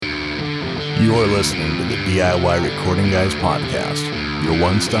You're listening to the DIY Recording Guys podcast, your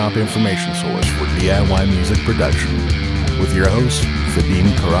one-stop information source for DIY music production, with your hosts, Vadim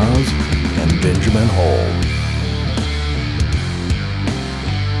Karaz and Benjamin Hall.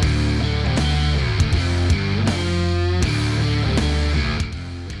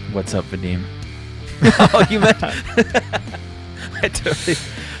 What's up, Vadim? Oh, you meant... I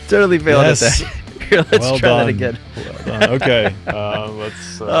totally failed at that. Here, let's try that again. Well done. Okay.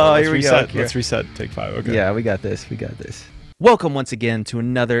 Let's reset. Go. Let's reset. Take 5. Okay. Yeah, we got this. Welcome once again to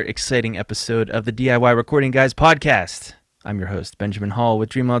another exciting episode of the DIY Recording Guys podcast. I'm your host, Benjamin Hall with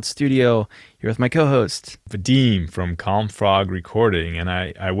Dreamloud Studio, here with my co-host, Vadim from Calm Frog Recording. And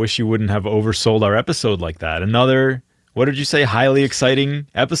I wish you wouldn't have oversold our episode like that. Another, what did you say, highly exciting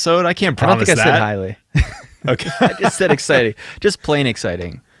episode? I can't promise that. I don't think I said highly. Okay. I just said exciting. Just plain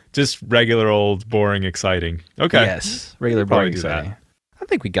exciting. Just regular old boring exciting. Okay. Yes, regular boring do exciting. that. I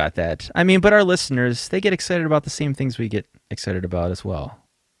think we got that. I mean, but our listeners, they get excited about the same things we get excited about as well.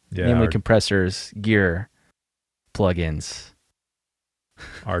 Yeah. Namely compressors, gear, plugins.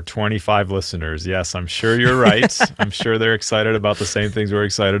 Our 25 listeners. Yes, I'm sure you're right. I'm sure they're excited about the same things we're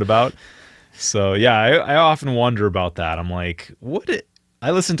excited about. So yeah, I often wonder about that. I'm like,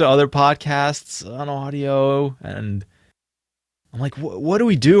 I listen to other podcasts on audio and I'm like, what are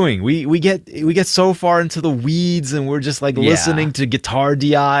we doing? We get so far into the weeds and we're just like listening to guitar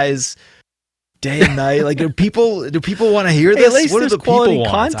DIs day and night. Like, do people want to hear this? At least what do there's the quality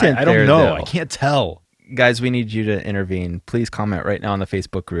people want? content I don't there, know. though. I can't tell. Guys, we need you to intervene. Please comment right now on the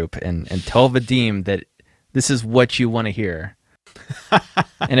Facebook group and tell Vadim that this is what you want to hear.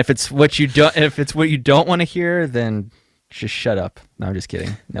 And if it's what you don't want to hear, then just shut up. No, I'm just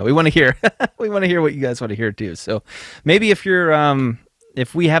kidding. No, we want to hear. We want to hear what you guys want to hear too. So maybe if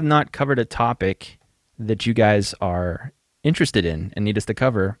we have not covered a topic that you guys are interested in and need us to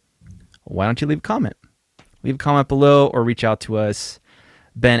cover, why don't you leave a comment? Leave a comment below or reach out to us,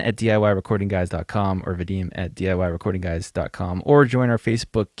 Ben at DIYRecordingGuys.com or Vadim at DIYRecordingGuys.com, or join our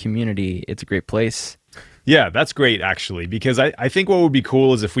Facebook community. It's a great place. Yeah, that's great actually, because I think what would be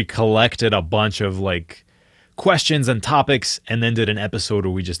cool is if we collected a bunch of like questions and topics and then did an episode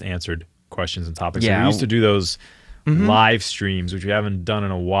where we just answered questions and topics. Yeah. So we used to do those live streams, which we haven't done in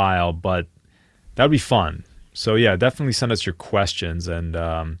a while, but that would be fun. So yeah, definitely send us your questions. And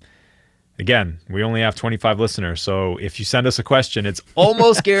again, we only have 25 listeners, so if you send us a question, it's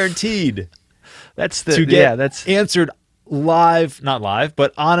almost guaranteed to get answered live, not live,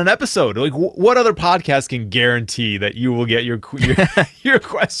 but on an episode. Like, what other podcast can guarantee that you will get your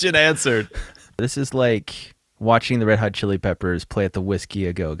question answered? This is like watching the Red Hot Chili Peppers play at the Whiskey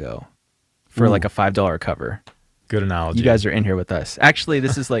A Go-Go for like a $5 cover. Good analogy. You guys are in here with us. Actually,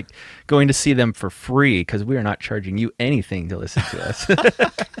 this is like going to see them for free because we are not charging you anything to listen to us.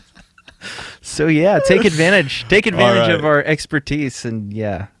 So yeah, take advantage right. of our expertise, and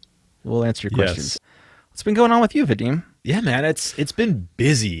yeah, we'll answer your questions. What's been going on with you, Vadim? Yeah, man, it's been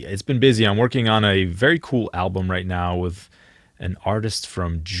busy. It's been busy. I'm working on a very cool album right now with an artist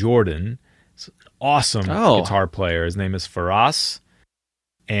from Jordan. It's an awesome guitar player. His name is Faraz,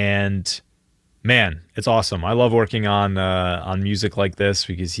 and man, it's awesome. I love working on music like this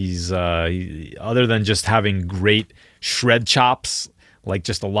because he's other than just having great shred chops, like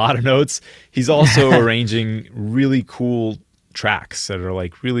just a lot of notes, he's also arranging really cool tracks that are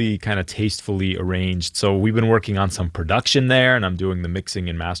like really kind of tastefully arranged. So we've been working on some production there, and I'm doing the mixing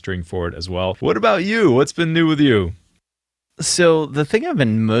and mastering for it as well. What about you? What's been new with you? So the thing I've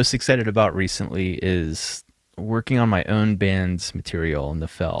been most excited about recently is working on my own band's material in the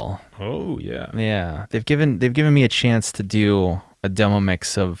Fell. Oh yeah. Yeah. They've given me a chance to do a demo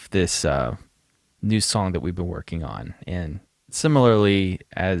mix of this new song that we've been working on. And similarly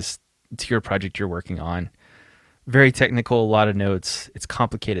as to your project you're working on, very technical, a lot of notes. It's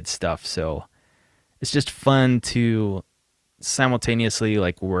complicated stuff. So it's just fun to simultaneously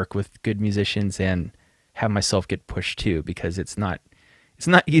like work with good musicians and have myself get pushed too, because it's not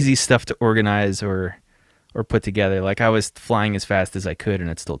easy stuff to organize or put together. Like, I was flying as fast as I could, and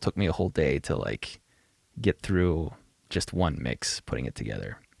it still took me a whole day to like get through just one mix, putting it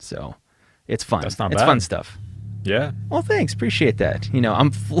together. So it's fun. That's not It's bad. fun stuff. Yeah. Well, thanks. Appreciate that. You know,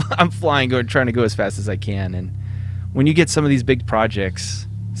 I'm flying, trying to go as fast as I can. And when you get some of these big projects,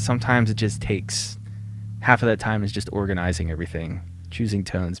 sometimes it just takes half of that time is just organizing everything, choosing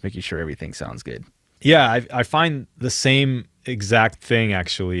tones, making sure everything sounds good. Yeah, I find the same exact thing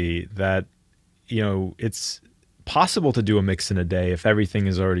actually, that, you know, it's possible to do a mix in a day if everything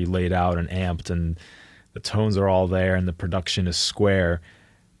is already laid out and amped and the tones are all there and the production is square.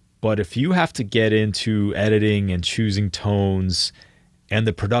 But if you have to get into editing and choosing tones and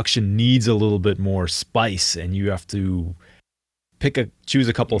the production needs a little bit more spice, and you have to choose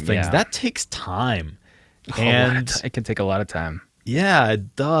a couple of things. Yeah. That takes time. It can take a lot of time. Yeah,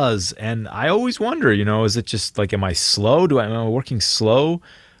 it does. And I always wonder, is it just like, am I slow? Am I working slow?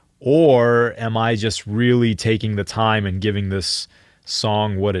 Or am I just really taking the time and giving this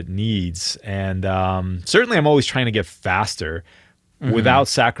song what it needs? And certainly I'm always trying to get faster without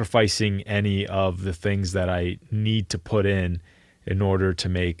sacrificing any of the things that I need to put in order to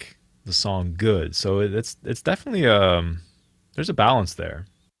make the song good. So it's definitely there's a balance there.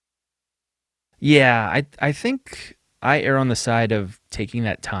 Yeah, I think I err on the side of taking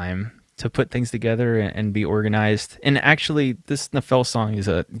that time to put things together and be organized. And actually, this Nefel song is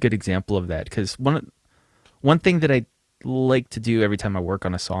a good example of that, because one thing that I like to do every time I work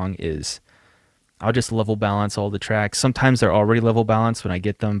on a song is I'll just level balance all the tracks. Sometimes they're already level balanced when I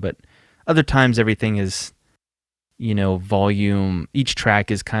get them, but other times everything is, volume. Each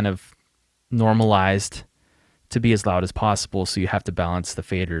track is kind of normalized to be as loud as possible, so you have to balance the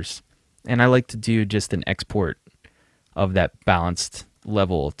faders. And I like to do just an export of that balanced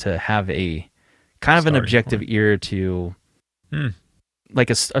level to have a kind of an objective ear to like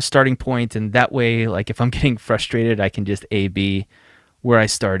a starting point. And that way, like if I'm getting frustrated, I can just A/B where I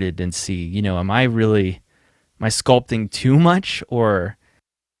started and see, am I sculpting too much, or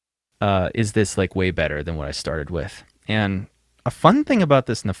is this like way better than what I started with? And a fun thing about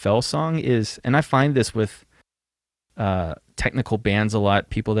this Nefel song is, and I find this with technical bands a lot,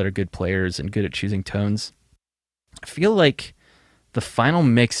 people that are good players and good at choosing tones, I feel like the final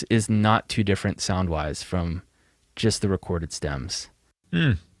mix is not too different sound-wise from just the recorded stems.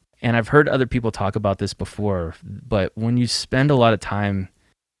 And I've heard other people talk about this before, but when you spend a lot of time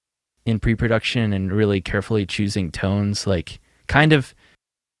in pre-production and really carefully choosing tones, like kind of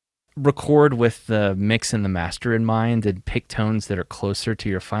record with the mix and the master in mind and pick tones that are closer to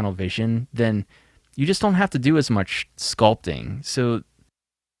your final vision, then you just don't have to do as much sculpting. So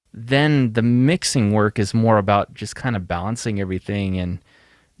then the mixing work is more about just kind of balancing everything and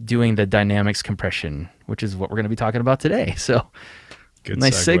doing the dynamics compression, which is what we're going to be talking about today. So good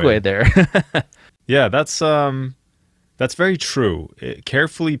nice segue there. Yeah, that's very true.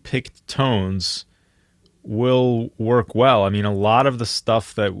 Carefully picked tones will work well. I mean, a lot of the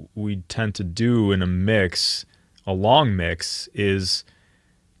stuff that we tend to do in a long mix is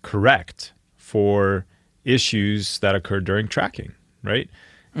correct for issues that occur during tracking, right?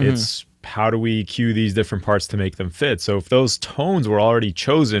 It's how do we cue these different parts to make them fit? So if those tones were already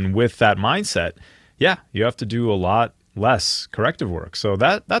chosen with that mindset, yeah, you have to do a lot less corrective work. So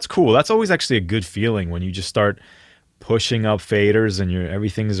that's cool. That's always actually a good feeling when you just start pushing up faders and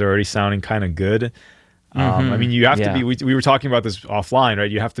everything's already sounding kind of good. I mean, you have to be, we were talking about this offline,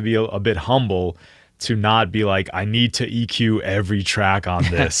 right? You have to be a bit humble to not be like, I need to EQ every track on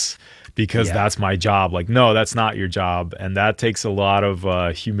this because that's my job. Like, no, that's not your job. And that takes a lot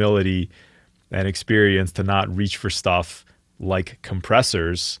of humility and experience to not reach for stuff like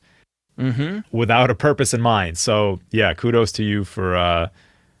compressors without a purpose in mind. So yeah, kudos to you for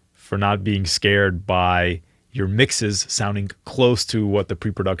not being scared by your mixes sounding close to what the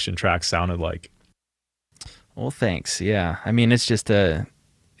pre-production tracks sounded like. Well, thanks. Yeah. I mean, it's just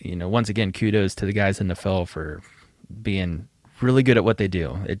once again, kudos to the guys in Nefel for being really good at what they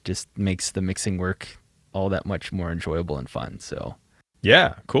do. It just makes the mixing work all that much more enjoyable and fun. So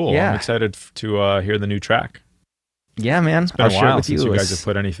yeah, cool. Yeah. I'm excited to hear the new track. Yeah, man. It's been a while since you guys have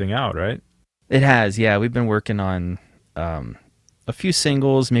put anything out, right? It has. Yeah. We've been working on a few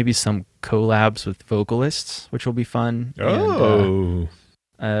singles, maybe some collabs with vocalists, which will be fun. Oh.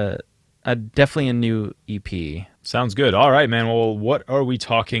 And, definitely a new EP. Sounds good. All right, man. Well, what are we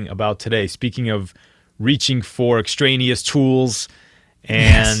talking about today? Speaking of reaching for extraneous tools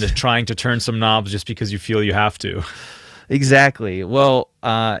and trying to turn some knobs just because you feel you have to. Exactly. Well,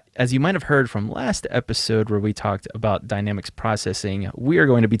 as you might have heard from last episode where we talked about dynamics processing, we are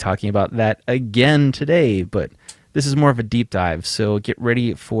going to be talking about that again today, but this is more of a deep dive. So get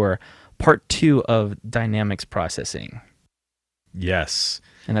ready for part 2 of dynamics processing. Yes.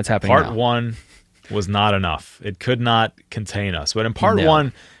 And that's happening Part now. 1 was not enough. It could not contain us. But in part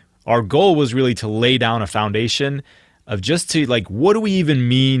 1, our goal was really to lay down a foundation of just to like, what do we even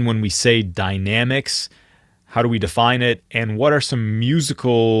mean when we say dynamics? How do we define it? And what are some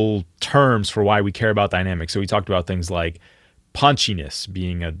musical terms for why we care about dynamics? So we talked about things like punchiness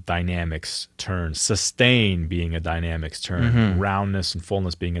being a dynamics term, sustain being a dynamics term, roundness and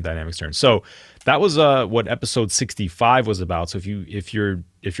fullness being a dynamics term. So that was what episode 65 was about. So if you're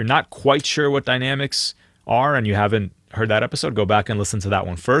not quite sure what dynamics are and you haven't heard that episode, go back and listen to that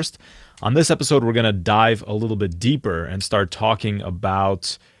one first. On this episode, we're going to dive a little bit deeper and start talking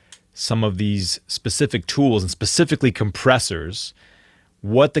about some of these specific tools and specifically compressors,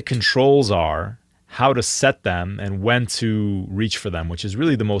 what the controls are, how to set them, and when to reach for them, which is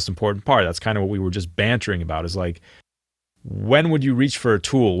really the most important part. That's kind of what we were just bantering about, is like, when would you reach for a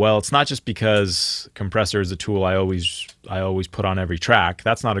tool? Well, it's not just because compressor is a tool I always put on every track.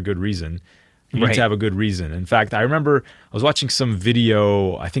 That's not a good reason. You need to have a good reason. In fact, I remember I was watching some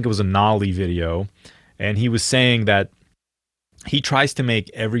video, I think it was a Nolly video, and he was saying that he tries to make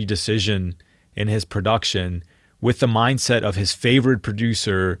every decision in his production with the mindset of his favorite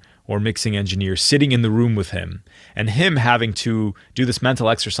producer or mixing engineer sitting in the room with him, and him having to do this mental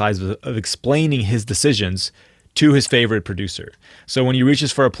exercise of explaining his decisions to his favorite producer. So when he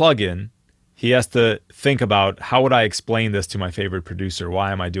reaches for a plugin, he has to think about, how would I explain this to my favorite producer?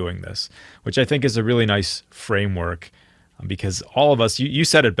 Why am I doing this? Which I think is a really nice framework, because all of us, you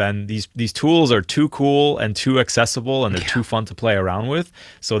said it, Ben, these tools are too cool and too accessible, and they're too fun to play around with.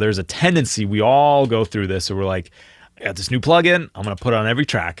 So there's a tendency, we all go through this, so we're like, I got this new plugin, I'm going to put it on every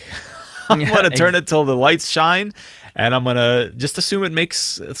track. I'm going to turn it till the lights shine, and I'm going to just assume it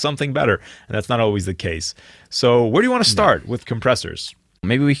makes something better. And that's not always the case. So where do you want to start with compressors?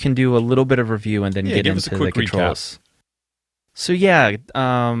 Maybe we can do a little bit of review and then get into the controls. Recap.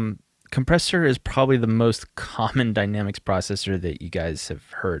 So compressor is probably the most common dynamics processor that you guys have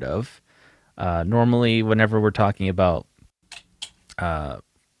heard of. Normally, whenever we're talking about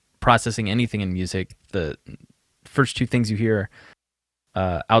processing anything in music, the first two things you hear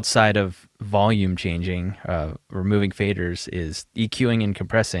outside of volume changing, removing faders, is EQing and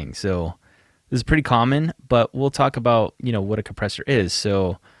compressing. So this is pretty common, but we'll talk about, what a compressor is.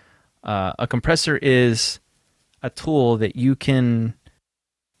 So a compressor is a tool that you can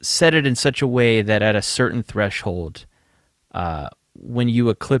set it in such a way that at a certain threshold, when you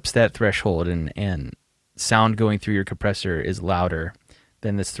eclipse that threshold and sound going through your compressor is louder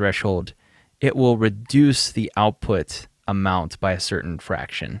than this threshold, it will reduce the output amount by a certain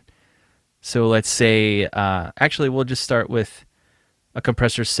fraction. So let's say, actually we'll just start with a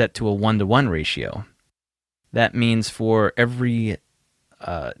compressor set to a 1-to-1 ratio. That means for every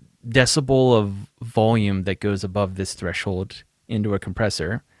decibel of volume that goes above this threshold into a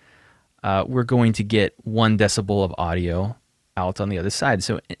compressor, we're going to get 1 decibel of audio out on the other side.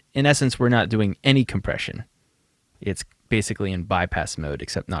 So in essence, we're not doing any compression. It's basically in bypass mode,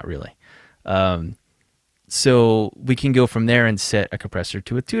 except not really. So we can go from there and set a compressor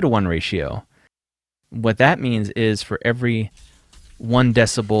to a 2-to-1 ratio. What that means is for every 1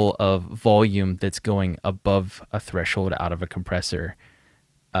 decibel of volume that's going above a threshold out of a compressor,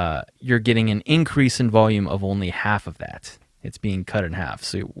 you're getting an increase in volume of only half of that. It's being cut in half.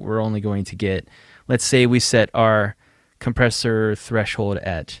 So we're only going to get, let's say we set our compressor threshold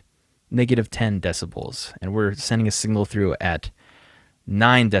at -10 decibels, and we're sending a signal through at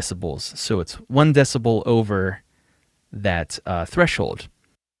 9 decibels. So it's 1 decibel over that threshold.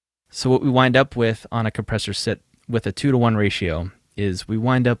 So what we wind up with on a compressor set with a 2-to-1 ratio is we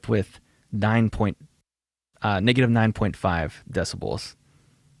wind up with -9.5 decibels.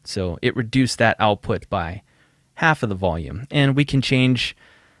 So it reduced that output by half of the volume. And we can change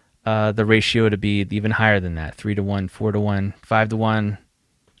the ratio to be even higher than that, 3-to-1, 4-to-1, 5-to-1.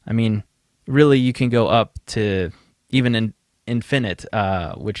 I mean, really, you can go up to even infinite,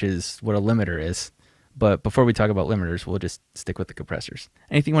 which is what a limiter is. But before we talk about limiters, we'll just stick with the compressors.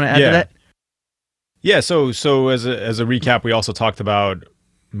 Anything you want to add to that? Yeah, so as a recap, we also talked about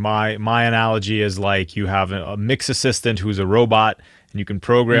my analogy is like you have a mix assistant who's a robot, and you can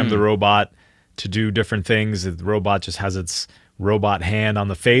program the robot to do different things. The robot just has its robot hand on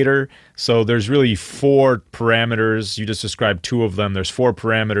the fader. So there's really 4 parameters. You just described 2 of them. There's 4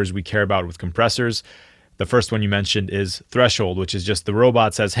 parameters we care about with compressors. The first one you mentioned is threshold, which is just the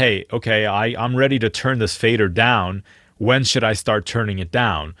robot says, hey, okay, I'm ready to turn this fader down. When should I start turning it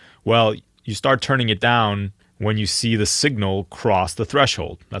down? Well, you start turning it down when you see the signal cross the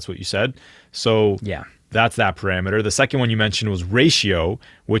threshold. That's what you said. So yeah, that's that parameter. The second one you mentioned was ratio,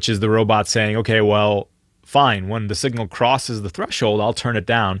 which is the robot saying, okay, well, fine. When the signal crosses the threshold, I'll turn it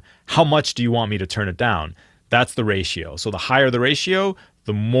down. How much do you want me to turn it down? That's the ratio. So the higher the ratio,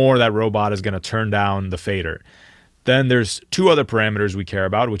 the more that robot is going to turn down the fader. Then there's 2 other parameters we care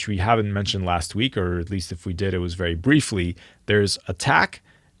about, which we haven't mentioned last week, or at least if we did, it was very briefly. There's attack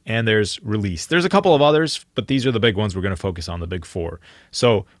and there's release. There's a couple of others, but these are the big ones we're going to focus on, the big 4.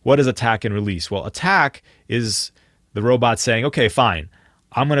 So what is attack and release? Well, attack is the robot saying, okay, fine,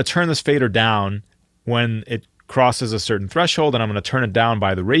 I'm going to turn this fader down when it crosses a certain threshold, and I'm going to turn it down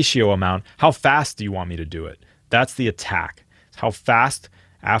by the ratio amount. How fast do you want me to do it? That's the attack. How fast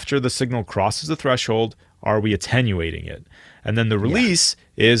after the signal crosses the threshold are we attenuating it? And then the release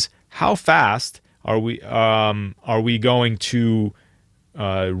is how fast are we going to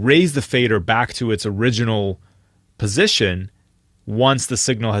raise the fader back to its original position once the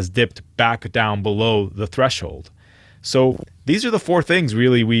signal has dipped back down below the threshold. So these are the four things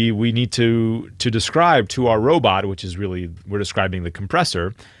really we need to describe to our robot, which is really, we're describing the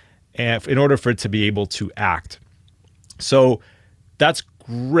compressor, and in order for it to be able to act. So that's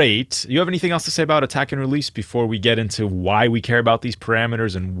great. You have anything else to say about attack and release before we get into why we care about these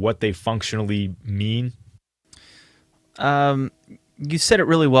parameters and what they functionally mean? You said it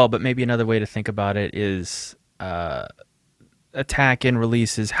really well, but maybe another way to think about it is attack and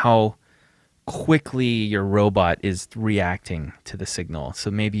release is how quickly your robot is reacting to the signal.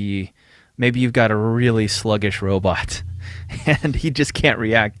 So maybe you've got a really sluggish robot and he just can't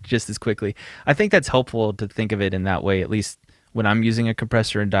react just as quickly. I think that's helpful to think of it in that way, at least when I'm using a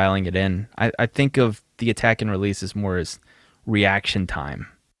compressor and dialing it in. I think of the attack and release as more as reaction time.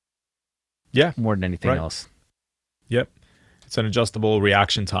 Yeah. More than anything else. Yep. It's an adjustable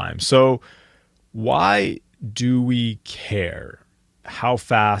reaction time. So why do we care how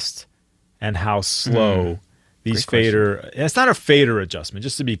fast and how slow these fader... And it's not a fader adjustment,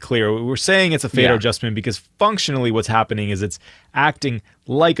 just to be clear. We're saying it's a fader adjustment because functionally what's happening is it's acting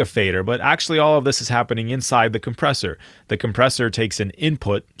like a fader, but actually all of this is happening inside the compressor. The compressor takes an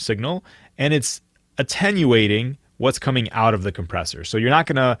input signal and it's attenuating what's coming out of the compressor. So you're not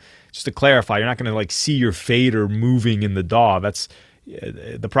going to, just to clarify, you're not going to like see your fader moving in the DAW. That's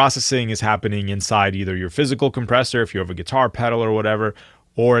the processing is happening inside either your physical compressor, if you have a guitar pedal or whatever,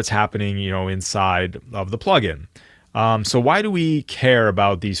 or it's happening, inside of the plugin. So why do we care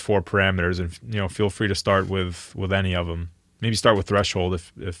about these four parameters? And feel free to start with any of them. Maybe start with threshold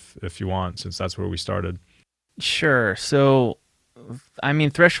if you want, since that's where we started. Sure. So,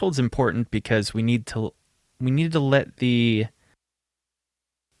 threshold's important because we need to let the...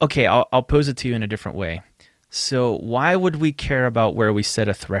 Okay, I'll pose it to you in a different way. So why would we care about where we set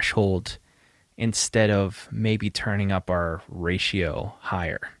a threshold instead of maybe turning up our ratio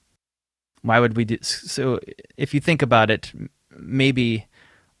higher? Why would we do so? If you think about it, maybe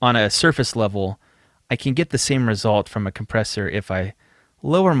on a surface level, I can get the same result from a compressor if I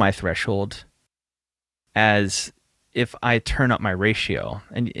lower my threshold as if I turn up my ratio.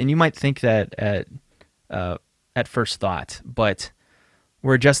 And you might think that at first thought, but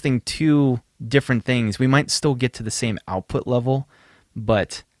we're adjusting two different things. We might still get to the same output level,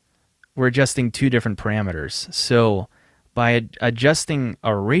 but we're adjusting two different parameters. So by adjusting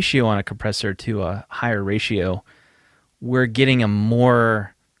a ratio on a compressor to a higher ratio, we're getting a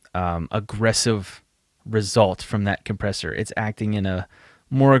more aggressive result from that compressor. It's acting in a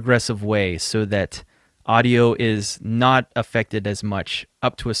more aggressive way so that audio is not affected as much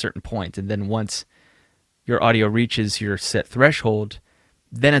up to a certain point. And then once your audio reaches your set threshold,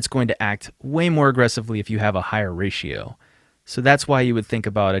 then it's going to act way more aggressively if you have a higher ratio. So that's why you would think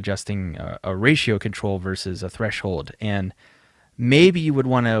about adjusting a ratio control versus a threshold. And maybe you would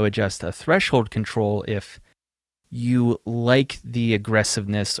want to adjust a threshold control if you like the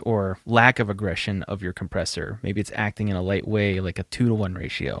aggressiveness or lack of aggression of your compressor. Maybe it's acting in a light way, like a 2-to-1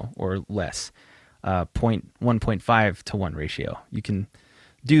 ratio or less, 1.5 to 1 ratio. You can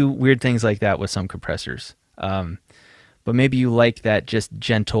do weird things like that with some compressors. But maybe you like that just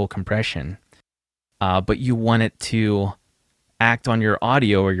gentle compression, but you want it to act on your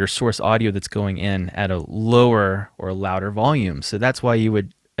audio or your source audio that's going in at a lower or louder volume. So that's why you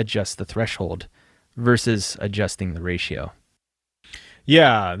would adjust the threshold versus adjusting the ratio.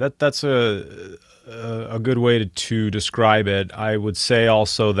 Yeah, that's a good way to describe it. I would say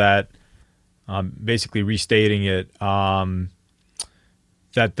also that, basically restating it, that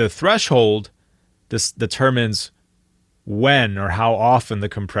the threshold this determines when or how often the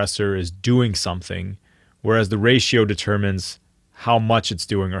compressor is doing something, whereas the ratio determines how much it's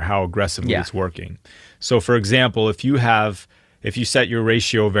doing or how aggressively it's working. So for example, if you set your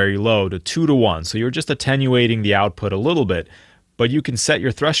ratio very low to 2-to-1, so you're just attenuating the output a little bit, but you can set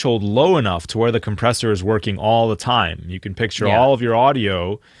your threshold low enough to where the compressor is working all the time. You can picture all of your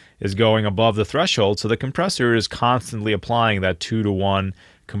audio is going above the threshold, so the compressor is constantly applying that 2-to-1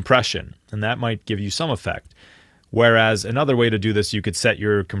 compression, and that might give you some effect. Whereas another way to do this, you could set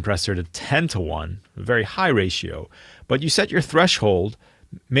your compressor to 10-to-1, a very high ratio, but you set your threshold,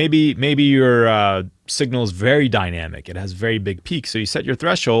 maybe your signal is very dynamic, it has very big peaks, so you set your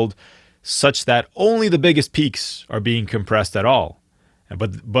threshold such that only the biggest peaks are being compressed at all,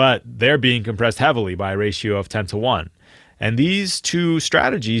 but they're being compressed heavily by a ratio of 10-to-1. And these two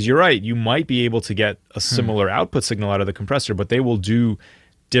strategies, you're right, you might be able to get a similar output signal out of the compressor, but they will do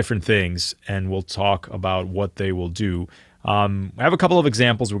different things, and we'll talk about what they will do. I have a couple of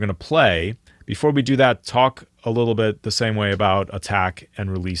examples we're going to play. Before we do that, talk a little bit the same way about attack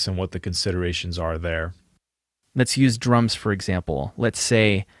and release and what the considerations are there. Let's use drums, for example. Let's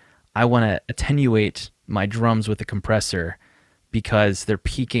say I want to attenuate my drums with a compressor because they're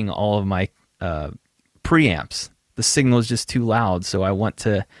peaking all of my preamps. The signal is just too loud, so I want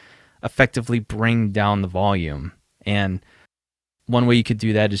to effectively bring down the volume. And one way you could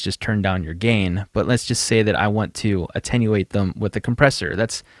do that is just turn down your gain. But let's just say that I want to attenuate them with a compressor.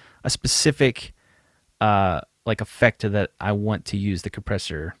 That's a specific effect that I want to use the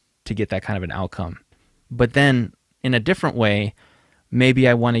compressor to get that kind of an outcome. But then in a different way, maybe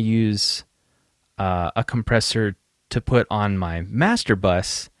I want to use a compressor to put on my master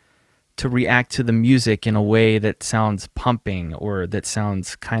bus to react to the music in a way that sounds pumping or that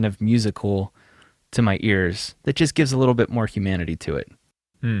sounds kind of musical to my ears. That just gives a little bit more humanity to it.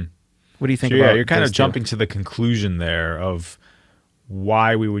 What do you think about you're kind of jumping to the conclusion there of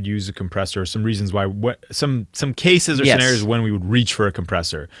why we would use a compressor, some reasons why, some cases or scenarios when we would reach for a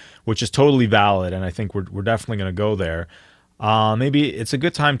compressor, which is totally valid, and I think we're definitely going to go there. Maybe it's a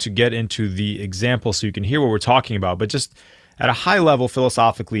good time to get into the example so you can hear what we're talking about, but just at a high level,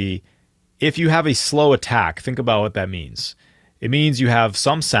 philosophically, if you have a slow attack, think about what that means. It means you have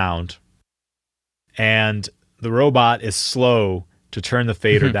some sound, and the robot is slow to turn the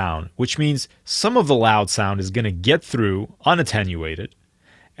fader down, which means some of the loud sound is going to get through unattenuated,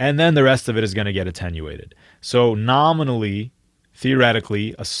 and then the rest of it is going to get attenuated. So nominally,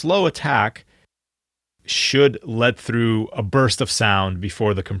 theoretically, a slow attack should let through a burst of sound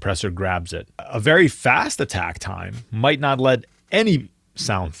before the compressor grabs it. A very fast attack time might not let any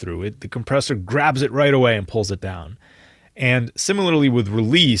sound through it. The compressor grabs it right away and pulls it down. And similarly with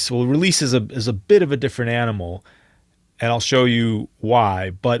release, release is a bit of a different animal, and I'll show you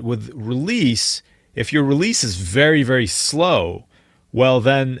why. But with release, if your release is very, very slow, well,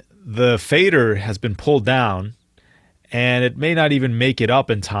 then the fader has been pulled down, and it may not even make it up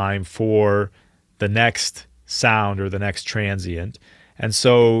in time for the next sound or the next transient. And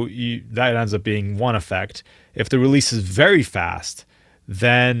so that ends up being one effect. If the release is very fast,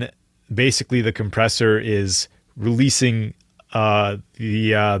 then basically the compressor is releasing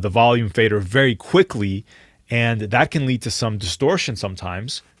the volume fader very quickly, and that can lead to some distortion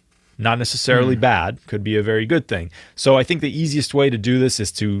sometimes. Not necessarily bad, could be a very good thing. So I think the easiest way to do this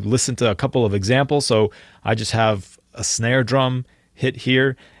is to listen to a couple of examples. So I just have a snare drum hit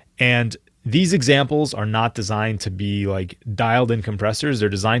here, and these examples are not designed to be like dialed in compressors. They're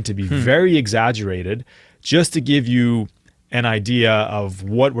designed to be very exaggerated, just to give you an idea of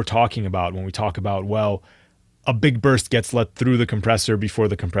what we're talking about when we talk about, well, a big burst gets let through the compressor before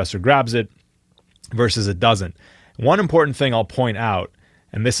the compressor grabs it versus it doesn't. One important thing I'll point out,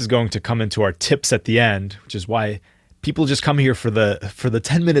 and this is going to come into our tips at the end, which is why people just come here for the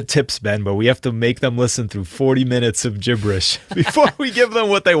 10-minute tips, Ben, but we have to make them listen through 40 minutes of gibberish before we give them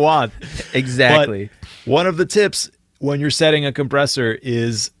what they want. Exactly. But one of the tips when you're setting a compressor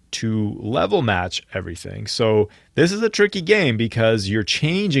is to level match everything. So this is a tricky game because you're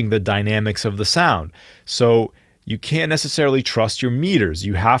changing the dynamics of the sound. So you can't necessarily trust your meters.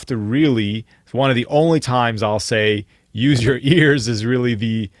 You have to really, one of the only times I'll say use your ears is really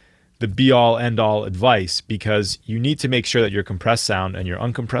the be-all, end-all advice, because you need to make sure that your compressed sound and your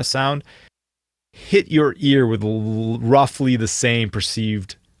uncompressed sound hit your ear with roughly the same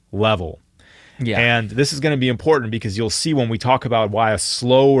perceived level. Yeah. And this is going to be important because you'll see when we talk about why a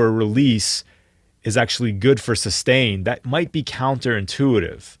slower release is actually good for sustain, that might be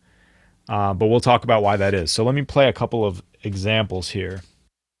counterintuitive. But we'll talk about why that is. So let me play a couple of examples here.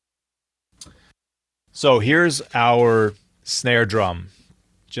 So here's our snare drum.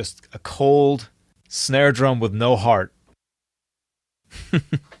 Just a cold snare drum with no heart.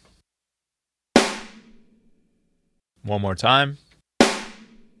 One more time.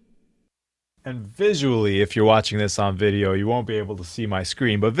 And visually, if you're watching this on video, you won't be able to see my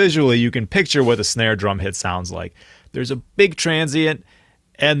screen, but visually you can picture what a snare drum hit sounds like. There's a big transient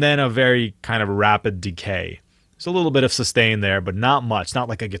and then a very kind of rapid decay. There's a little bit of sustain there, but not much. Not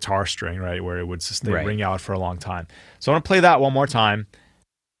like a guitar string, right, where it would sustain, ring out for a long time. So I'm going to play that one more time.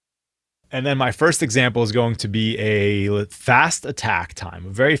 And then my first example is going to be a fast attack time, a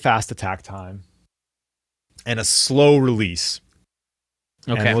very fast attack time, and a slow release.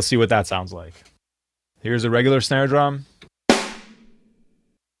 Okay. And we'll see what that sounds like. Here's a regular snare drum.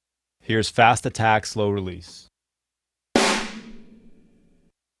 Here's fast attack, slow release.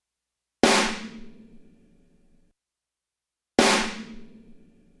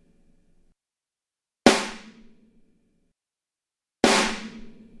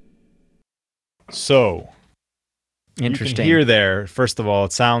 So, interesting. You can hear there, first of all,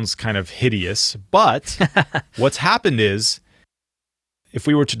 it sounds kind of hideous, but what's happened is, if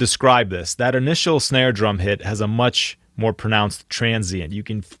we were to describe this, that initial snare drum hit has a much more pronounced transient. You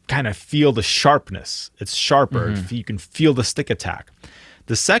can kind of feel the sharpness. It's sharper. Mm-hmm. You can feel the stick attack.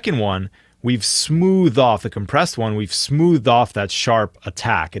 The second one, we've smoothed off, the compressed one, we've smoothed off that sharp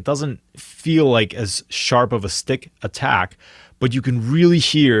attack. It doesn't feel like as sharp of a stick attack, but you can really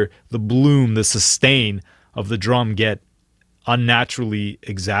hear the bloom, the sustain of the drum get unnaturally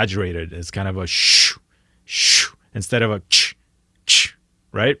exaggerated. It's kind of a shh, shh, instead of a ch, ch,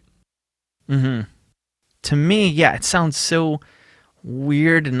 right? Mm-hmm. To me, yeah, it sounds so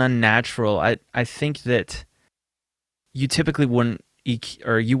weird and unnatural. I think that you typically wouldn't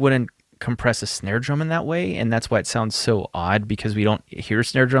compress a snare drum in that way, and that's why it sounds so odd, because we don't hear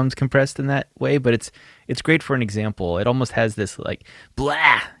snare drums compressed in that way. But it's great for an example. It almost has this like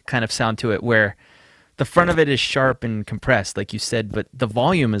blah kind of sound to it, where the front of it is sharp and compressed, like you said, but the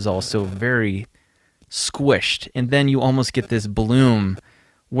volume is also very squished, and then you almost get this bloom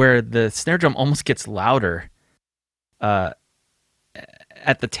where the snare drum almost gets louder at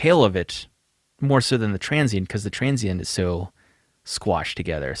the tail of it, more so than the transient, because the transient is so squashed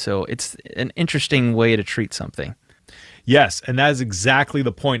together. So it's an interesting way to treat something. Yes, and that is exactly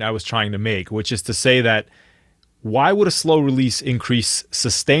the point I was trying to make, which is to say that why would a slow release increase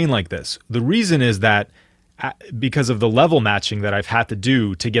sustain like this? The reason is that because of the level matching that I've had to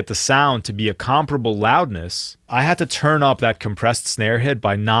do to get the sound to be a comparable loudness, I had to turn up that compressed snare hit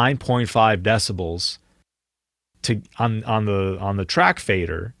by 9.5 decibels on the track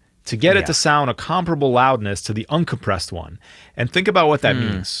fader to get it to sound a comparable loudness to the uncompressed one. And think about what that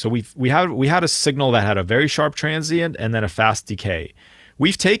means. So we had a signal that had a very sharp transient and then a fast decay.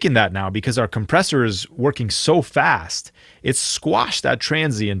 We've taken that now because our compressor is working so fast, it's squashed that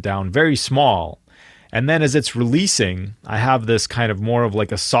transient down very small. And then as it's releasing, I have this kind of more of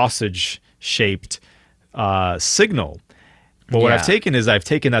like a sausage-shaped signal. But what I've taken is I've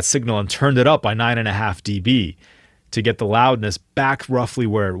taken that signal and turned it up by 9.5 dB to get the loudness back roughly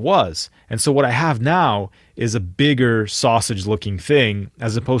where it was. And so what I have now is a bigger sausage-looking thing,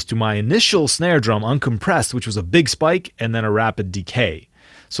 as opposed to my initial snare drum uncompressed, which was a big spike and then a rapid decay.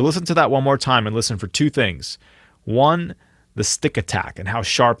 So listen to that one more time and listen for two things. One, the stick attack and how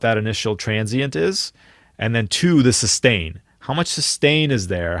sharp that initial transient is. And then two, the sustain. How much sustain is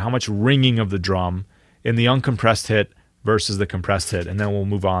there? How much ringing of the drum in the uncompressed hit versus the compressed hit? And then we'll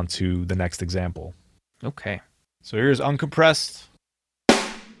move on to the next example. Okay. So here's uncompressed.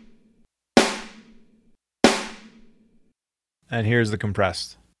 And here's the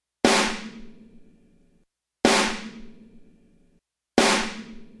compressed.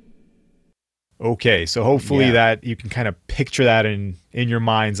 Okay, so hopefully that you can kind of picture that in your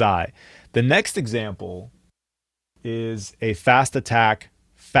mind's eye. The next example is a fast attack,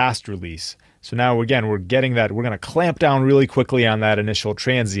 fast release. So now again, we're getting that, we're going to clamp down really quickly on that initial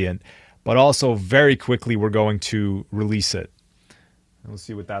transient, but also very quickly we're going to release it. Let's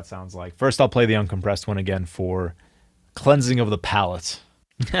see what that sounds like. First, I'll play the uncompressed one again for cleansing of the palate.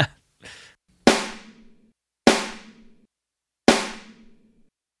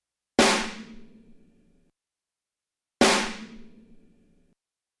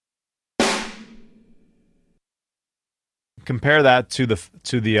 Compare that to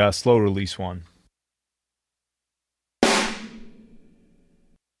the slow release one.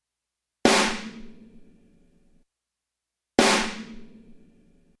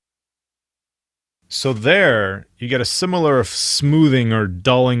 So there, you get a similar smoothing or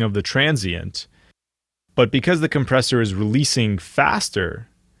dulling of the transient, but because the compressor is releasing faster,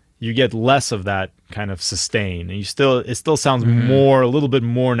 you get less of that kind of sustain, and it still sounds a little bit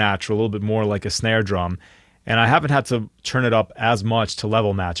more natural, a little bit more like a snare drum. And I haven't had to turn it up as much to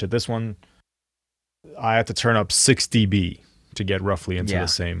level match it. This one, I had to turn up 6 dB to get roughly into the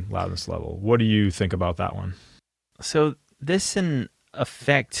same loudness level. What do you think about that one? So this, in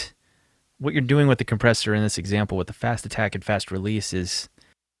effect, what you're doing with the compressor in this example with the fast attack and fast release is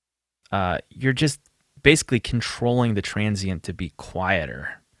you're just basically controlling the transient to be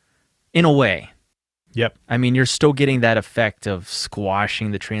quieter, in a way. Yep. I mean, you're still getting that effect of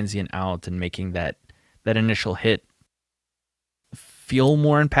squashing the transient out and making that initial hit feel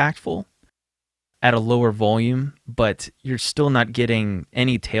more impactful at a lower volume, but you're still not getting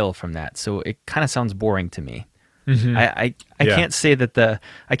any tail from that. So it kind of sounds boring to me. Mm-hmm. I can't say that the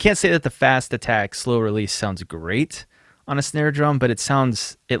fast attack slow release sounds great on a snare drum, but it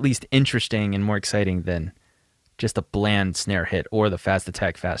sounds at least interesting and more exciting than just a bland snare hit or the fast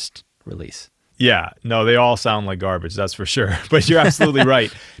attack fast release. Yeah, no, they all sound like garbage, that's for sure. But you're absolutely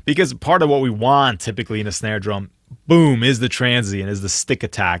right. Because part of what we want typically in a snare drum, boom, is the transient, is the stick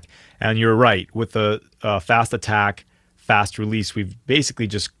attack. And you're right, with the fast attack, fast release, we've basically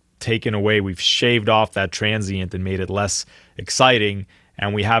just taken away, we've shaved off that transient and made it less exciting.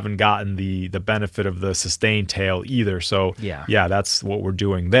 And we haven't gotten the benefit of the sustained tail either. So yeah, that's what we're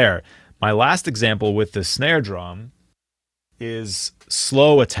doing there. My last example with the snare drum is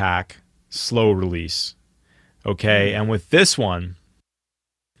slow attack, slow release. Okay, and with this one,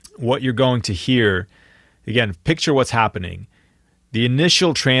 what you're going to hear, again, picture what's happening. The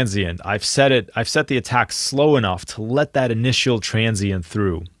initial transient, I've set the attack slow enough to let that initial transient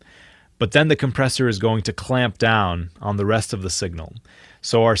through. But then the compressor is going to clamp down on the rest of the signal.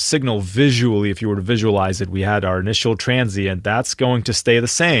 So our signal visually, if you were to visualize it, we had our initial transient, that's going to stay the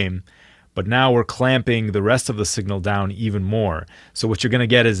same. But now we're clamping the rest of the signal down even more. So what you're going to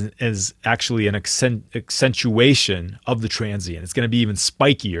get is actually an accentuation of the transient. It's going to be even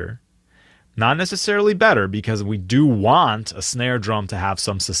spikier. Not necessarily better, because we do want a snare drum to have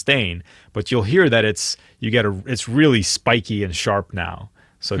some sustain, but you'll hear that it's really spiky and sharp now.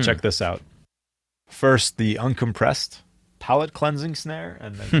 So check this out. First, the uncompressed palate cleansing snare,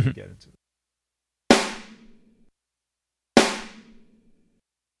 and then we can get into it.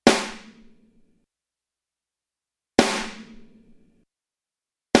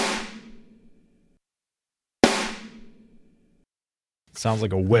 Sounds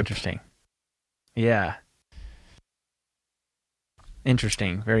like a whip. Interesting. Yeah.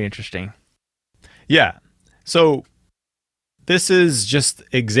 Interesting. Very interesting. Yeah. So this is just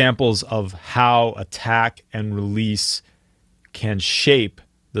examples of how attack and release can shape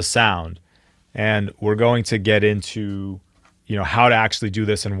the sound. And we're going to get into, how to actually do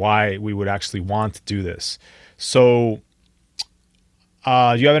this and why we would actually want to do this. So do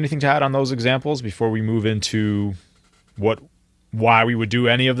you have anything to add on those examples before we move into why we would do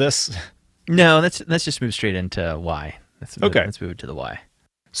any of this? No, let's just move straight into why. Let's move to the why.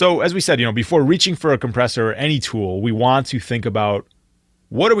 So as we said, before reaching for a compressor or any tool, we want to think about,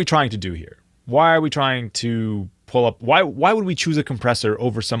 what are we trying to do here? Why are we trying to pull up? Why would we choose a compressor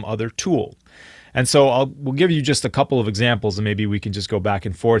over some other tool? And so we'll give you just a couple of examples, and maybe we can just go back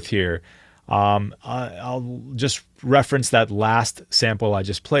and forth here. I'll just reference that last sample I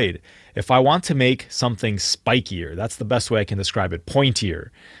just played. If I want to make something spikier, that's the best way I can describe it, pointier,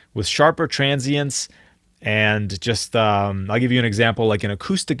 with sharper transients, and just I'll give you an example, like an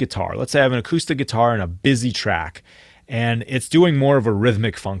acoustic guitar. Let's say I have an acoustic guitar in a busy track, and it's doing more of a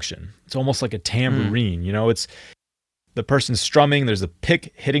rhythmic function. It's almost like a tambourine. It's the person strumming, there's a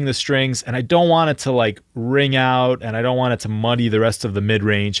pick hitting the strings, and I don't want it to like ring out, and I don't want it to muddy the rest of the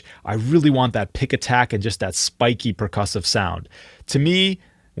mid-range. I really want that pick attack and just that spiky percussive sound. To me,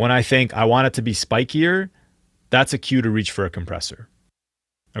 when I think I want it to be spikier, that's a cue to reach for a compressor.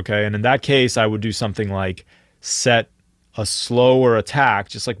 Okay, and in that case, I would do something like set a slower attack,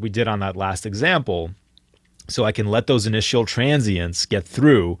 just like we did on that last example, so I can let those initial transients get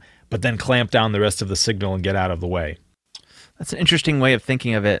through, but then clamp down the rest of the signal and get out of the way. That's an interesting way of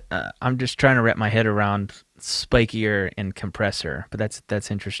thinking of it. I'm just trying to wrap my head around spikier and compressor, but that's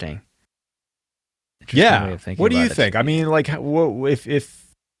interesting. Way of thinking. What do you think? I mean, like,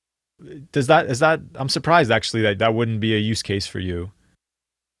 if is that? I'm surprised actually that wouldn't be a use case for you.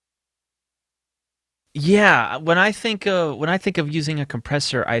 Yeah, when I think of using a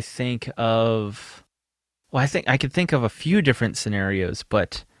compressor, I think of, I could think of a few different scenarios,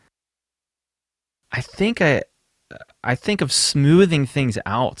 but I think of smoothing things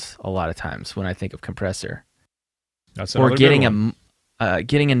out a lot of times when I think of compressor. That's or getting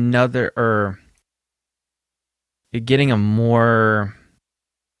getting a more,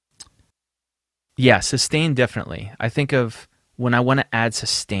 sustain, definitely. I think of when I want to add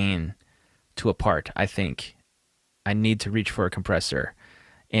sustain to a part, I think I need to reach for a compressor.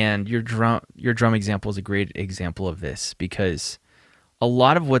 And your drum example is a great example of this, because a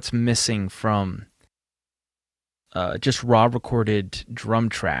lot of what's missing from just raw recorded drum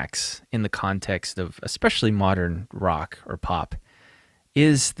tracks in the context of especially modern rock or pop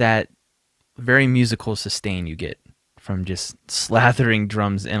is that very musical sustain you get from just slathering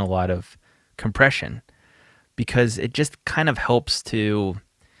drums in a lot of compression, because it just kind of helps to,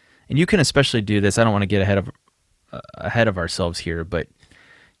 and you can especially do this, I don't want to get ahead of ourselves here, but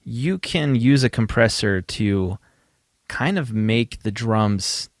you can use a compressor to kind of make the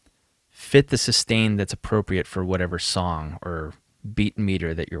drums fit the sustain that's appropriate for whatever song or beat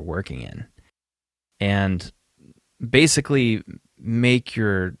meter that you're working in, and basically make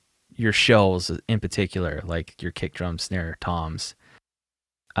your shells in particular, like your kick drum, snare, toms,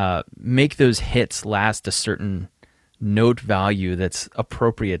 make those hits last a certain note value that's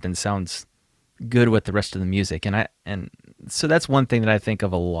appropriate and sounds good with the rest of the music. And so that's one thing that I think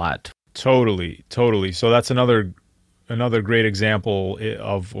of a lot. Totally. So that's another great example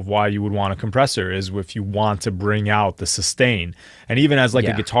of why you would want a compressor, is if you want to bring out the sustain. And even as like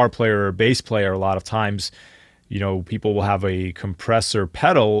a guitar player or bass player, a lot of times, people will have a compressor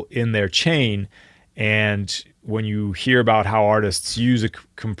pedal in their chain, and when you hear about how artists use a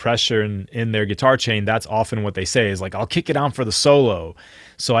compression in their guitar chain, that's often what they say is like, I'll kick it on for the solo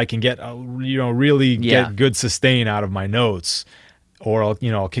so I can get, really get good sustain out of my notes, or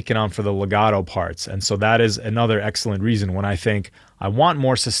I'll kick it on for the legato parts. And so that is another excellent reason when I think I want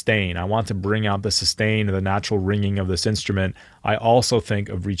more sustain, I want to bring out the sustain, the natural ringing of this instrument, I also think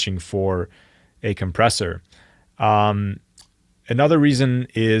of reaching for a compressor. Another reason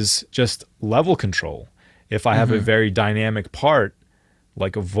is just level control. If I have a very dynamic part,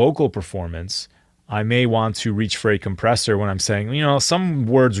 like a vocal performance, I may want to reach for a compressor when I'm saying, some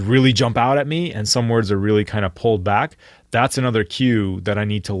words really jump out at me and some words are really kind of pulled back. That's another cue that I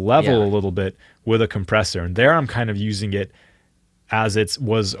need to level a little bit with a compressor. And there I'm kind of using it as it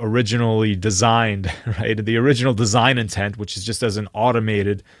was originally designed, right? The original design intent, which is just as an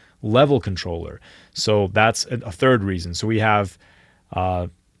automated level controller. So that's a third reason. So we have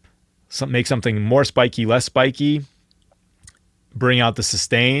make something more spiky, less spiky, bring out the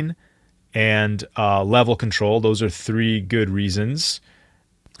sustain, and level control. Those are three good reasons.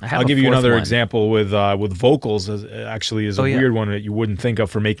 I'll give you another example with vocals. Actually, is a weird one that you wouldn't think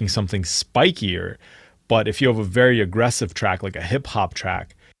of for making something spikier. But if you have a very aggressive track, like a hip hop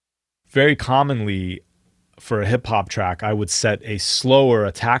track, very commonly for a hip hop track, I would set a slower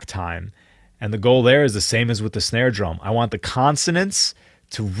attack time. And the goal there is the same as with the snare drum. I want the consonants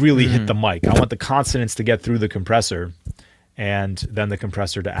to really hit the mic. I want the consonants to get through the compressor, and then the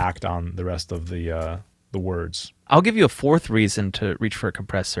compressor to act on the rest of the words. I'll give you a fourth reason to reach for a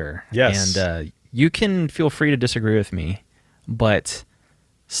compressor. Yes. And you can feel free to disagree with me, but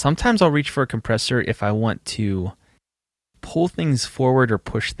sometimes I'll reach for a compressor if I want to pull things forward or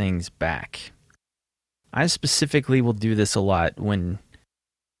push things back. I specifically will do this a lot when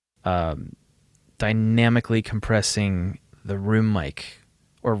dynamically compressing the room mic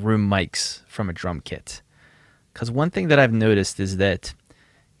or room mics from a drum kit. Because one thing that I've noticed is that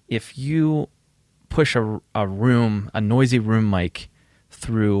if you push a noisy room mic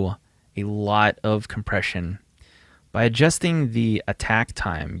through a lot of compression, by adjusting the attack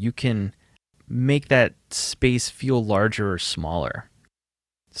time, you can make that space feel larger or smaller.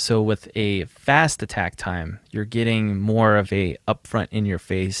 So with a fast attack time, you're getting more of a upfront in your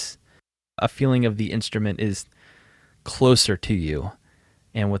face, a feeling of the instrument is closer to you.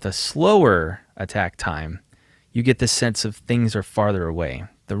 And with a slower attack time, you get the sense of things are farther away.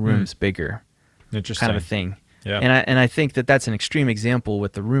 The room's bigger. Interesting. Kind of a thing. Yeah. And I think that that's an extreme example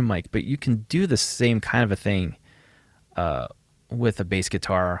with the room mic, but you can do the same kind of a thing with a bass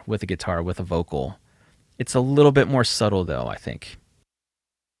guitar, with a vocal. It's a little bit more subtle though, I think.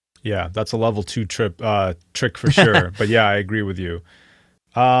 Yeah, that's a level 2 trick for sure. But yeah, I agree with you.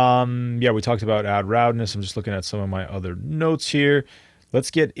 We talked about add loudness. I'm just looking at some of my other notes here.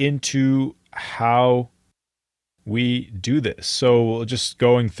 Let's get into how we do this. So just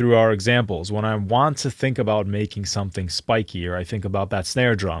going through our examples, when I want to think about making something spikier, I think about that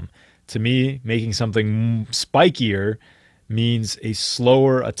snare drum. To me, making something spikier means a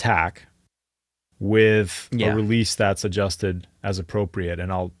slower attack with a release that's adjusted as appropriate.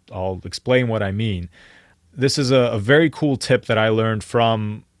 And I'll explain what I mean. This is a very cool tip that I learned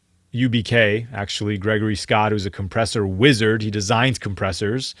from UBK, actually, Gregory Scott, who's a compressor wizard. He designs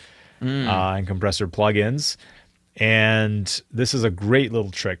compressors and compressor plugins. And this is a great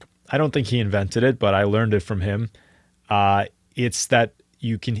little trick. I don't think he invented it, but I learned it from him. It's that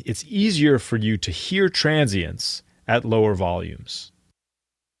it's easier for you to hear transients at lower volumes.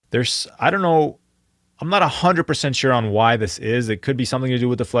 I don't know, I'm not 100% sure on why this is. It could be something to do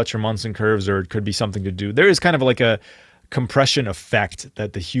with the Fletcher-Munson curves, or it could be something to do. There is kind of like a compression effect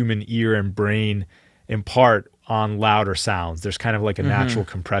that the human ear and brain impart on louder sounds. There's kind of like a natural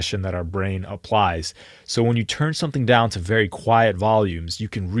compression that our brain applies. So when you turn something down to very quiet volumes, you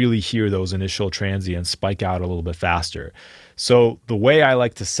can really hear those initial transients spike out a little bit faster. So the way I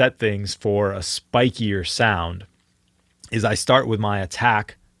like to set things for a spikier sound is I start with my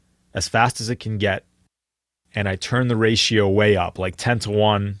attack as fast as it can get, and I turn the ratio way up, like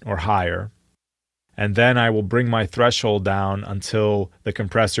 10-1 or higher. And then I will bring my threshold down until the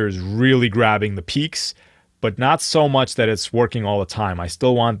compressor is really grabbing the peaks, but not so much that it's working all the time. I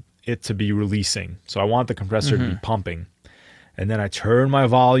still want it to be releasing. So I want the compressor to be pumping. and then I turn my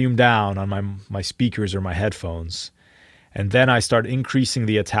volume down on my speakers or my headphones, and then I start increasing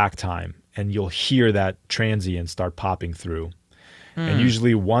the attack time, and you'll hear that transient start popping through. And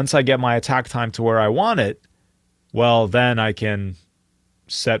usually once I get my attack time to where I want it, well, then I can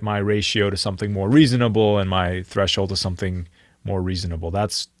set my ratio to something more reasonable and my threshold to something more reasonable.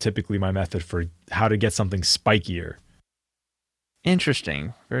 That's typically my method for how to get something spikier.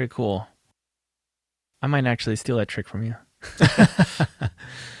 Interesting. Very cool. I might actually steal that trick from you.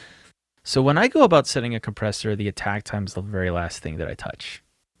 So when I go about setting a compressor, the attack time is the very last thing that I touch.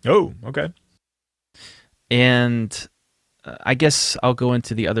 Oh, okay. And I guess I'll go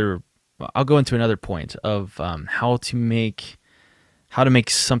into another point of how to make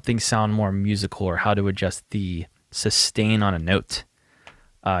something sound more musical, or how to adjust the sustain on a note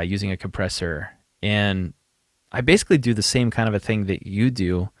using a compressor. And I basically do the same kind of a thing that you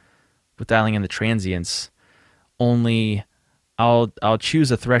do with dialing in the transients, only I'll choose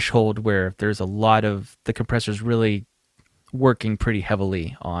a threshold where there's a lot of the compressor's really working pretty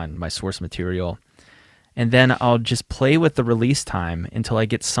heavily on my source material. And then I'll just play with the release time until I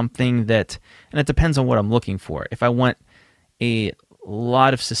get something that, and it depends on what I'm looking for. If I want a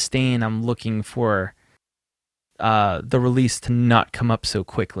lot of sustain, I'm looking for the release to not come up so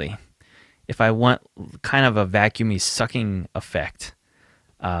quickly. If I want kind of a vacuumy sucking effect,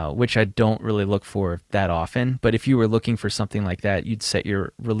 which I don't really look for that often, but if you were looking for something like that, you'd set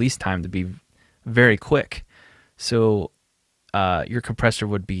your release time to be very quick. So your compressor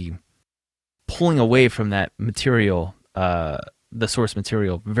would be pulling away from that material, the source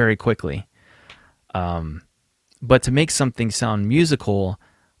material, very quickly. But to make something sound musical,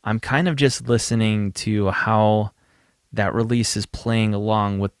 I'm kind of just listening to how that release is playing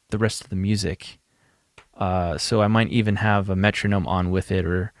along with the rest of the music. So I might even have a metronome on with it,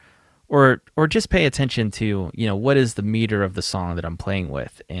 or just pay attention to, what is the meter of the song that I'm playing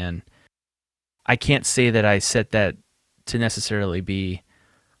with. And I can't say that I set that to necessarily be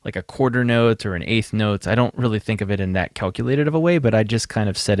like a quarter note or an eighth note. I don't really think of it in that calculated of a way, but I just kind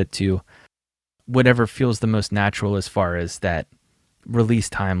of set it to whatever feels the most natural as far as that release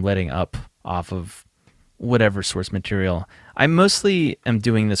time letting up off of whatever source material. I mostly am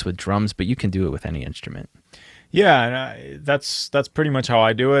doing this with drums, but you can do it with any instrument. Yeah, and that's pretty much how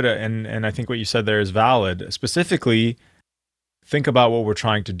I do it, and I think what you said there is valid. Specifically, think about what we're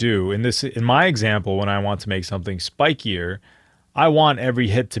trying to do. In my example, when I want to make something spikier, I want every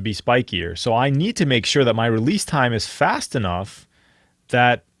hit to be spikier. So I need to make sure that my release time is fast enough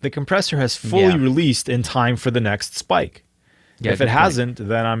that the compressor has fully released in time for the next spike. Yeah, if it hasn't,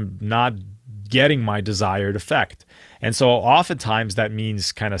 then I'm not getting my desired effect. And so oftentimes that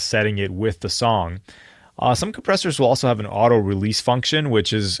means kind of setting it with the song. Some compressors will also have an auto release function,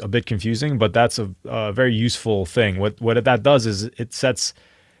 which is a bit confusing, but that's a very useful thing. What that does is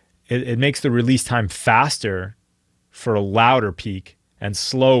it makes the release time faster for a louder peak and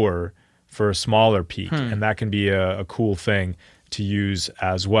slower for a smaller peak. And that can be a cool thing to use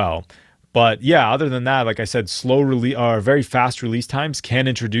as well. But yeah, other than that, like I said, very fast release times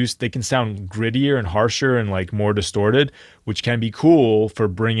they can sound grittier and harsher and like more distorted, which can be cool for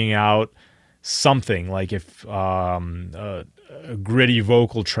bringing out something like if a gritty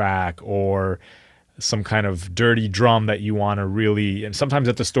vocal track or some kind of dirty drum that you want to really, and sometimes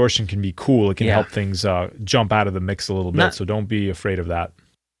that distortion can be cool. It can help things jump out of the mix a little bit. So don't be afraid of that.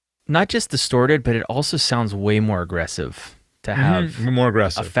 Not just distorted, but it also sounds way more aggressive to have more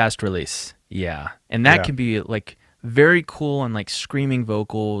aggressive, a fast release. Yeah. And that can be like very cool and like screaming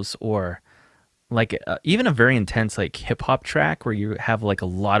vocals, or like even a very intense like hip hop track where you have like a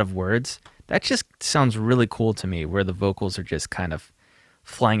lot of words. That just sounds really cool to me, where the vocals are just kind of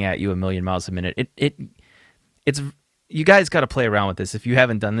flying at you a million miles a minute. It's you guys got to play around with this. If you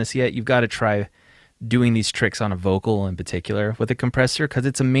haven't done this yet, you've got to try doing these tricks on a vocal in particular with a compressor, because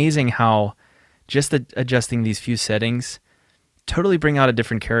it's amazing how just adjusting these few settings totally bring out a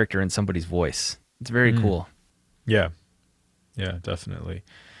different character in somebody's voice. It's very cool. Yeah, definitely.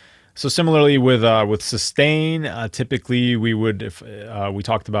 So similarly with sustain, typically we would, if we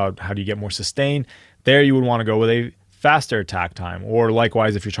talked about how do you get more sustain, there you would want to go with a faster attack time, or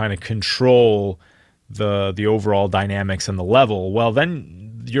likewise if you're trying to control the overall dynamics and the level, well then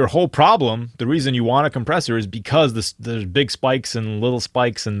your whole problem, the reason you want a compressor is because there's big spikes and little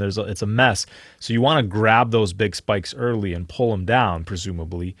spikes and it's a mess. So you want to grab those big spikes early and pull them down.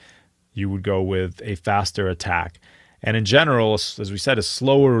 Presumably you would go with a faster attack. And in general, as we said, a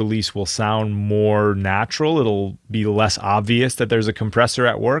slower release will sound more natural. It'll be less obvious that there's a compressor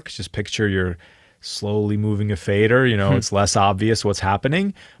at work. Just picture your slowly moving a fader, it's less obvious what's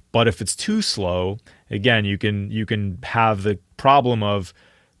happening. But if it's too slow, again, you can have the problem of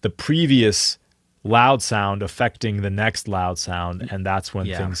the previous loud sound affecting the next loud sound, and that's when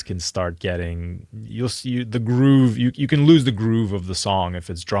things can start getting the groove. You can lose the groove of the song if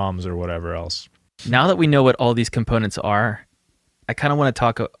it's drums or whatever else. Now that we know what all these components are, I kind of want to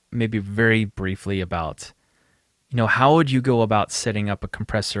talk maybe very briefly about, how would you go about setting up a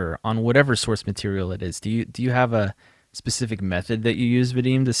compressor on whatever source material it is? Do you have a specific method that you use,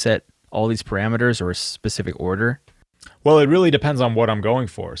 Vadim, to set all these parameters or a specific order? Well, it really depends on what I'm going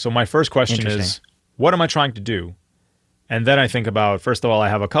for. So my first question is, what am I trying to do? And then I think about, first of all, I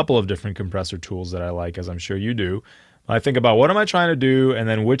have a couple of different compressor tools that I like, as I'm sure you do. I think about what am I trying to do, and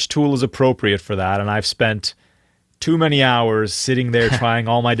then which tool is appropriate for that. And I've spent too many hours sitting there trying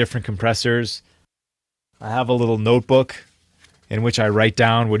all my different compressors. I have a little notebook in which I write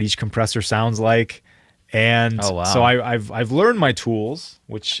down what each compressor sounds like. And so I've learned my tools,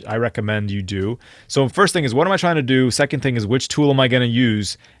 which I recommend you do. So first thing is, what am I trying to do? Second thing is, which tool am I going to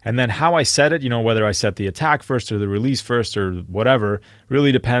use? And then how I set it, whether I set the attack first or the release first or whatever,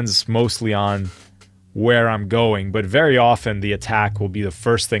 really depends mostly on where I'm going. But very often the attack will be the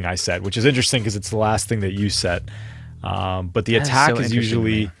first thing I set, which is interesting because it's the last thing that you set. But the attack is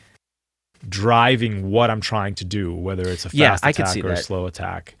usually driving what I'm trying to do, whether it's a fast attack or a slow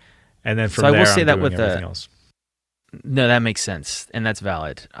attack. And then from there, I will say that with everything else. No, that makes sense, and that's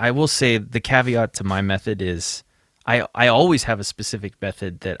valid. I will say the caveat to my method is I always have a specific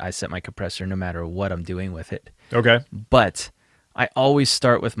method that I set my compressor no matter what I'm doing with it. Okay. But I always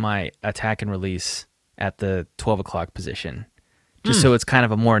start with my attack and release at the 12 o'clock position, just so it's kind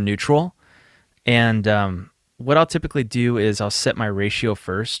of a more neutral. And what I'll typically do is I'll set my ratio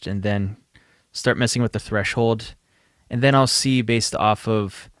first and then start messing with the threshold. And then I'll see based off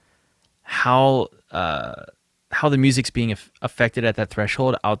of how the music's being affected at that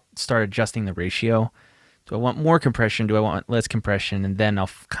threshold, I'll start adjusting the ratio. Do I want more compression? Do I want less compression? And then I'll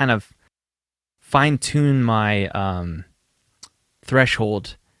kind of fine tune my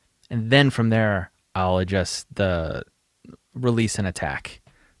threshold, and then from there I'll adjust the release and attack.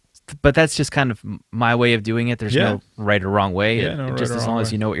 But that's just kind of my way of doing it. There's no right or wrong way. Just as long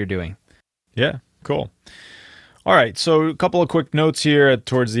as you know what you're doing. Yeah, cool. All right, so a couple of quick notes here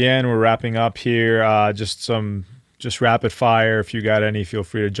towards the end. We're wrapping up here. Just rapid fire. If you got any, feel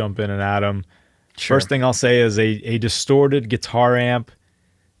free to jump in and add them. Sure. First thing I'll say is a distorted guitar amp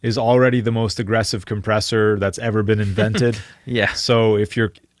is already the most aggressive compressor that's ever been invented. Yeah. So if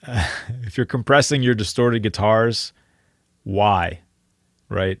you're compressing your distorted guitars, why?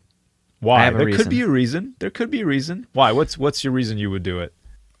 Right? Why? There could be a reason. There could be a reason. Why? What's your reason you would do it?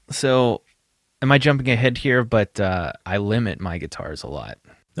 So, am I jumping ahead here? But I limit my guitars a lot.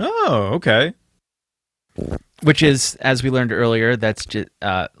 Oh, okay. Which is, as we learned earlier, that's just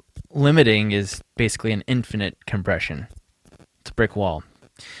limiting is basically an infinite compression. It's a brick wall.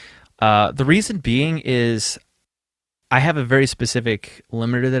 The reason being is I have a very specific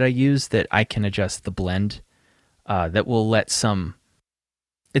limiter that I use that I can adjust the blend that will let some...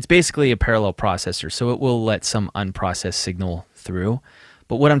 It's basically a parallel processor, so it will let some unprocessed signal through.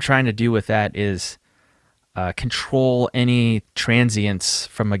 But what I'm trying to do with that is control any transients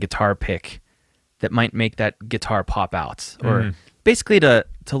from a guitar pick that might make that guitar pop out, or basically to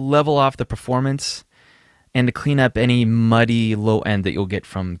level off the performance and to clean up any muddy low end that you'll get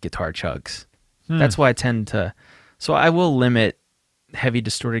from guitar chugs. That's why I tend to... So I will limit heavy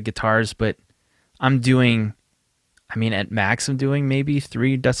distorted guitars, but at max I'm doing maybe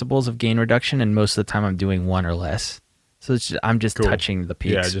 3 decibels of gain reduction, and most of the time I'm doing 1 or less. So I'm just touching the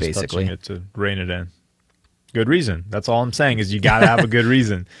peaks, basically. Touching it to rein it in. Good reason. That's all I'm saying is you got to have a good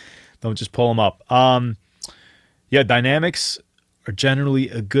reason. Don't just pull them up. Dynamics are generally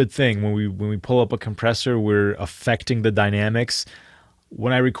a good thing. When we pull up a compressor, we're affecting the dynamics.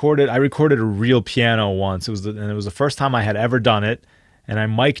 When I recorded a real piano once. It was the first time I had ever done it, and I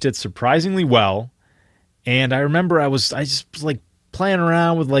mic'd it surprisingly well. And I remember I just was like playing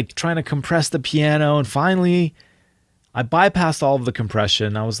around with like trying to compress the piano, and finally I bypassed all of the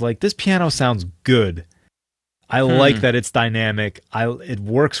compression. I was like, this piano sounds good. I like that it's dynamic. It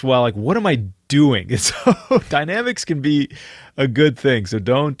works well. Like, what am I doing? So dynamics can be a good thing. So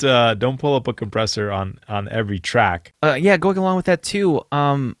don't pull up a compressor on every track. Going along with that too.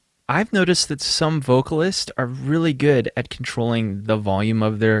 I've noticed that some vocalists are really good at controlling the volume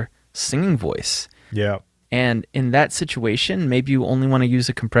of their singing voice. Yeah. And in that situation, maybe you only want to use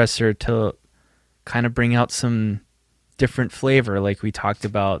a compressor to kind of bring out some different flavor, like we talked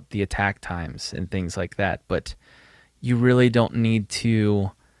about the attack times and things like that. But you really don't need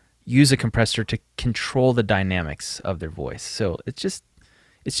to use a compressor to control the dynamics of their voice. So it's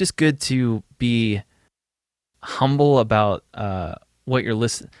just good to be humble about what you're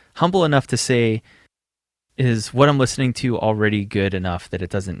listening. Humble enough to say, is what I'm listening to already good enough that it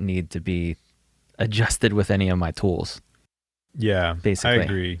doesn't need to be adjusted with any of my tools? Yeah, basically. I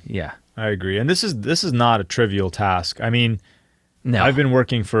agree. Yeah, I agree. And this is not a trivial task. I mean, no. I've been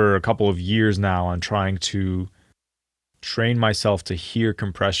working for a couple of years now on trying to train myself to hear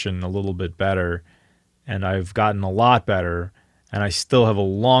compression a little bit better, and I've gotten a lot better, and I still have a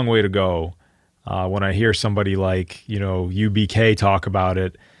long way to go. When I hear somebody like, UBK talk about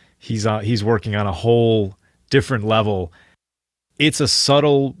it, he's working on a whole different level. It's a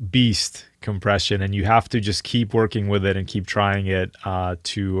subtle beast, compression, and you have to just keep working with it and keep trying it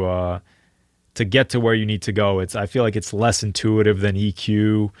to get to where you need to go. I feel like it's less intuitive than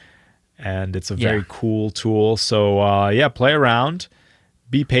EQ, and it's a very cool tool. So play around,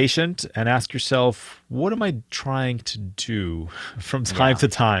 be patient, and ask yourself, what am I trying to do from time to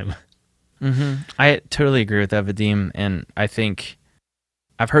time? Mm-hmm. I totally agree with that, Vadim, and I think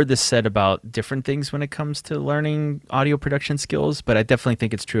I've heard this said about different things when it comes to learning audio production skills, but I definitely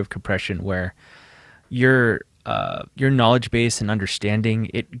think it's true of compression, where your knowledge base and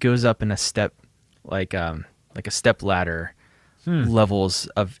understanding, it goes up in a step, like a step ladder levels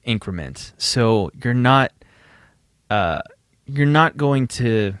of increment. So you're not going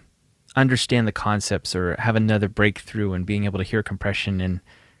to understand the concepts or have another breakthrough in being able to hear compression and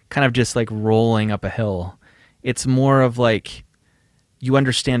kind of just like rolling up a hill. It's more of like, you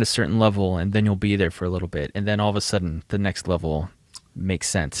understand a certain level and then you'll be there for a little bit, and then all of a sudden the next level makes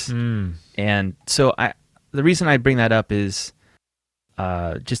sense. And so the reason I bring that up is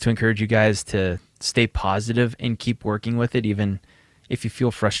just to encourage you guys to stay positive and keep working with it, even if you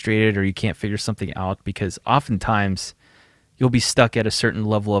feel frustrated or you can't figure something out, because oftentimes you'll be stuck at a certain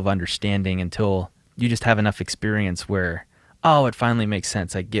level of understanding until you just have enough experience where, oh, it finally makes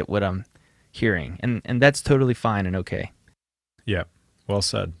sense. I get what I'm hearing. And that's totally fine and okay. Yeah. Well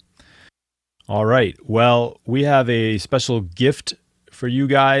said. All right. Well, we have a special gift for you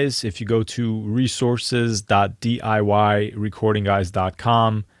guys. If you go to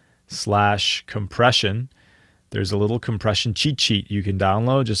resources.diyrecordingguys.com/compression, there's a little compression cheat sheet you can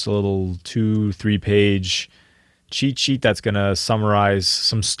download, just a little 2-3 page cheat sheet that's going to summarize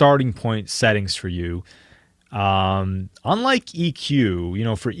some starting point settings for you. Unlike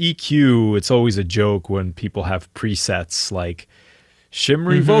EQ, for EQ, it's always a joke when people have presets like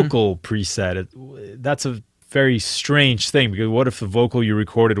shimmery vocal preset. That's a very strange thing, because what if the vocal you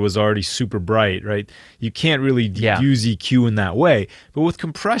recorded was already super bright, right? You can't really use EQ in that way. But with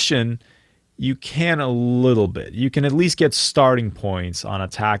compression, you can a little bit. You can at least get starting points on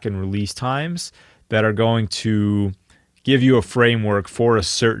attack and release times that are going to give you a framework for a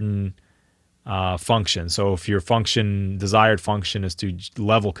certain function. So if your desired function is to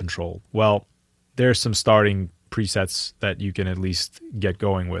level control, well, there's some starting presets that you can at least get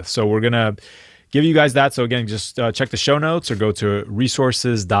going with. So we're going to give you guys that. So again, just check the show notes or go to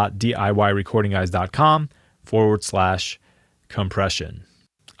resources.diyrecordingguys.com/compression.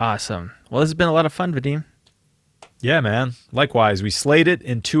 Awesome. Well, this has been a lot of fun, Vadim. Yeah, man. Likewise, we slayed it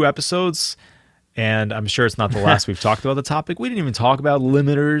in 2 episodes. And I'm sure it's not the last we've talked about the topic. We didn't even talk about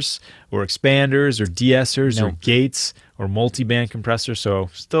limiters or expanders or de-essers or gates or multi-band compressors. So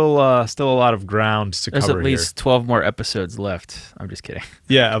still a lot of ground to cover here. There's at least 12 more episodes left. I'm just kidding.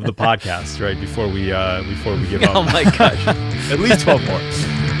 Yeah, of the podcast, right? Before we give up. Oh my gosh. At least 12 more.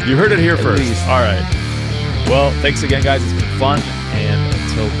 You heard it here first. Least. All right. Well, thanks again, guys. It's been fun. And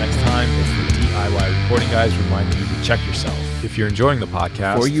until next time, it's the DIY Recording Guys reminding you to check yourself. If you're enjoying the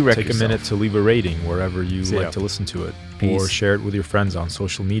podcast, take a minute to leave a rating wherever you like to listen to it. Peace. Or share it with your friends on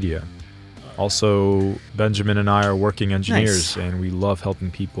social media. Also, Benjamin and I are working engineers, and we love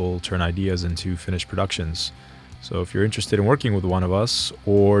helping people turn ideas into finished productions. So if you're interested in working with one of us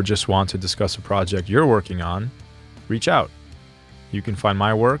or just want to discuss a project you're working on, reach out. You can find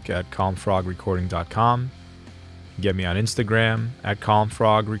my work at calmfrogrecording.com. Get me on Instagram at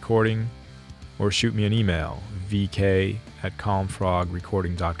calmfrogrecording, or shoot me an email,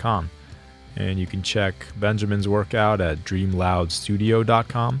 vk@calmfrogrecording.com. And you can check Benjamin's work out at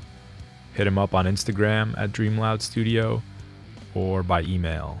dreamloudstudio.com. Hit him up on Instagram at dreamloudstudio, or by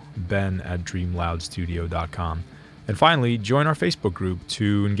email, ben@dreamloudstudio.com. And finally, join our Facebook group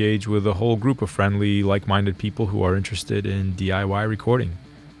to engage with a whole group of friendly, like-minded people who are interested in DIY recording.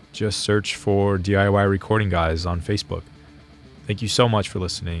 Just search for DIY Recording Guys on Facebook. Thank you so much for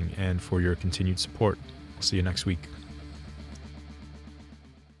listening and for your continued support. I'll see you next week.